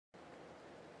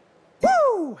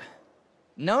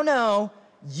No. No.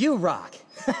 You rock.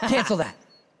 Cancel that.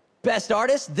 Best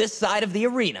artist this side of the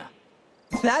arena.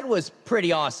 That was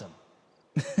pretty awesome.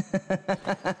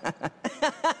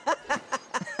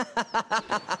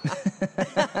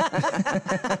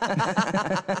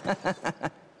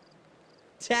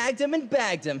 Tagged him and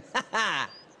bagged him.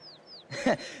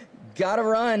 Gotta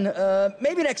run.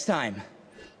 Maybe next time.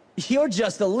 You're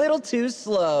just a little too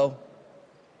slow.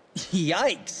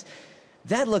 Yikes.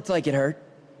 That looked like it hurt.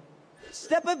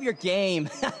 Step up your game.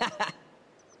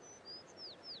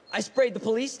 I sprayed the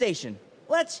police station.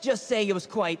 Let's just say it was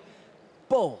quite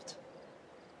bold.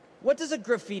 What does a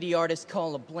graffiti artist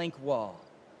call a blank wall?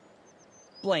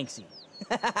 Blanksy.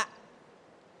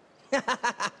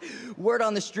 Word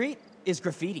on the street is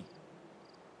graffiti.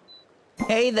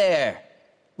 Hey there.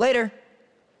 Later.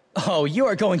 Oh, you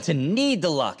are going to need the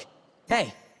luck.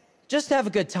 Hey, just have a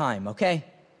good time, okay?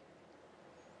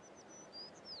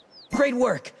 Great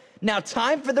work. Now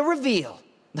time for the reveal.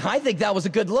 I think that was a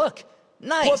good look.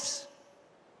 Nice. Whoops.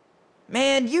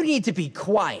 Man, you need to be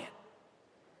quiet.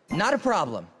 Not a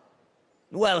problem.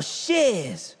 Well,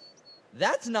 shiz.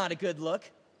 That's not a good look.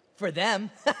 For them.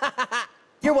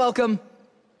 You're welcome.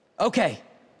 Okay.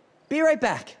 Be right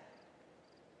back.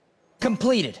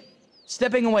 Completed.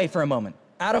 Stepping away for a moment.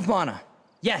 Out of mana.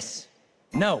 Yes.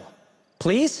 No.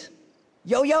 Please?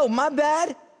 Yo, my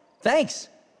bad. Thanks.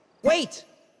 Wait.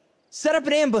 Set up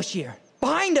an ambush here.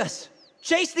 Behind us.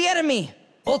 Chase the enemy.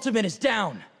 Ultimate is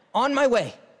down. On my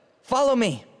way. Follow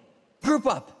me. Group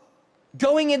up.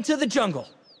 Going into the jungle.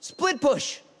 Split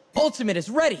push. Ultimate is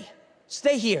ready.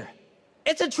 Stay here.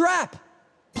 It's a trap.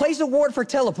 Place a ward for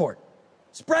teleport.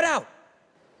 Spread out.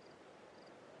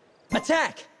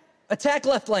 Attack. Attack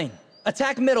left lane.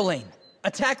 Attack middle lane.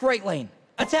 Attack right lane.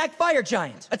 Attack fire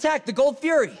giant. Attack the gold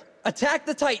fury. Attack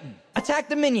the titan. Attack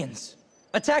the minions.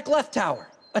 Attack left tower.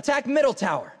 Attack middle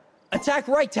tower. Attack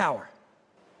right tower.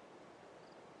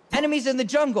 Enemies in the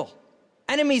jungle.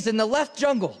 Enemies in the left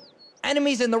jungle.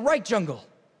 Enemies in the right jungle.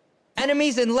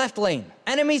 Enemies in left lane.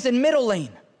 Enemies in middle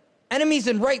lane. Enemies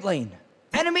in right lane.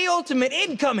 Enemy ultimate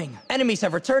incoming. Enemies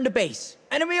have returned to base.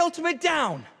 Enemy ultimate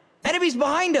down. Enemies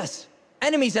behind us.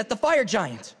 Enemies at the fire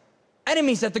giant.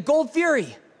 Enemies at the gold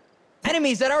fury.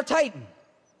 Enemies at our titan.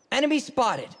 Enemy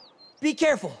spotted. Be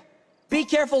careful. Be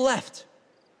careful left.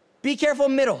 Be careful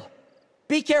middle.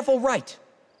 Be careful right.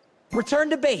 Return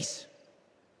to base.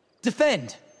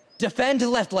 Defend. Defend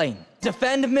left lane.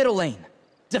 Defend middle lane.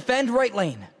 Defend right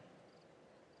lane.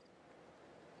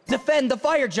 Defend the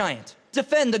fire giant.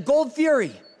 Defend the gold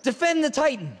fury. Defend the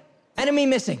titan. Enemy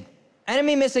missing.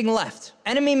 Enemy missing left.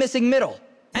 Enemy missing middle.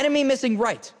 Enemy missing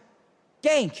right.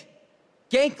 Gank.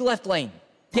 Gank left lane.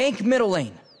 Gank middle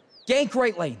lane. Gank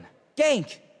right lane.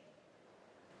 Gank.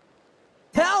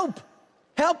 Help!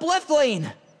 Help left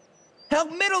lane.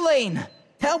 Help middle lane.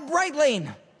 Help right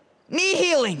lane. Knee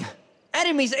healing.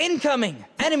 Enemies incoming.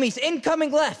 Enemies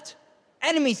incoming left.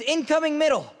 Enemies incoming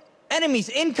middle. Enemies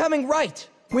incoming right.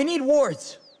 We need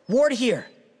wards. Ward here.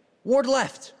 Ward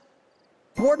left.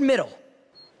 Ward middle.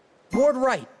 Ward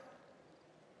right.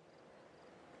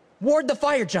 Ward the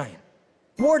fire giant.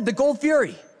 Ward the gold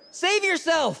fury. Save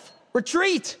yourself!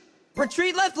 Retreat!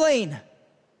 Retreat left lane.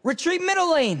 Retreat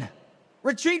middle lane.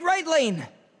 Retreat right lane.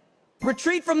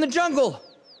 Retreat from the jungle.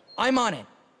 I'm on it.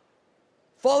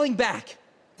 Falling back.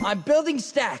 I'm building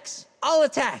stacks. I'll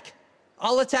attack.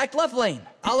 I'll attack left lane.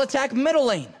 I'll attack middle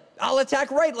lane. I'll attack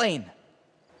right lane.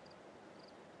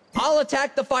 I'll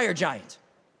attack the fire giant.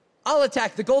 I'll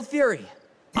attack the gold fury.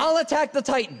 I'll attack the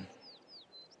titan.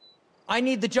 I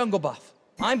need the jungle buff.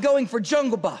 I'm going for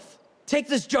jungle buff. Take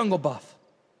this jungle buff.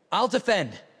 I'll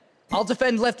defend. I'll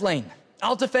defend left lane.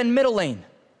 I'll defend middle lane.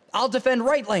 I'll defend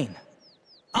right lane.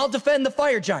 I'll defend the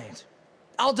fire giant.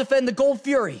 I'll defend the gold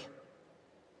fury.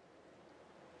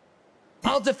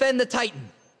 I'll defend the titan.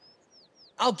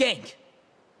 I'll gank.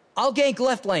 I'll gank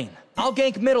left lane. I'll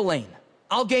gank middle lane.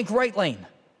 I'll gank right lane.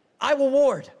 I will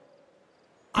ward.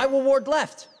 I will ward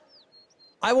left.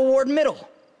 I will ward middle.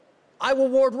 I will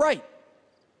ward right.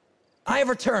 I have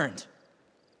returned.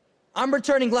 I'm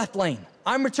returning left lane.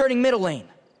 I'm returning middle lane.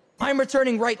 I'm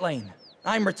returning right lane.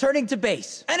 I'm returning to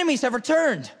base. Enemies have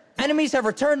returned. Enemies have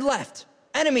returned left.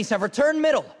 Enemies have returned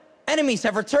middle. Enemies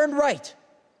have returned right.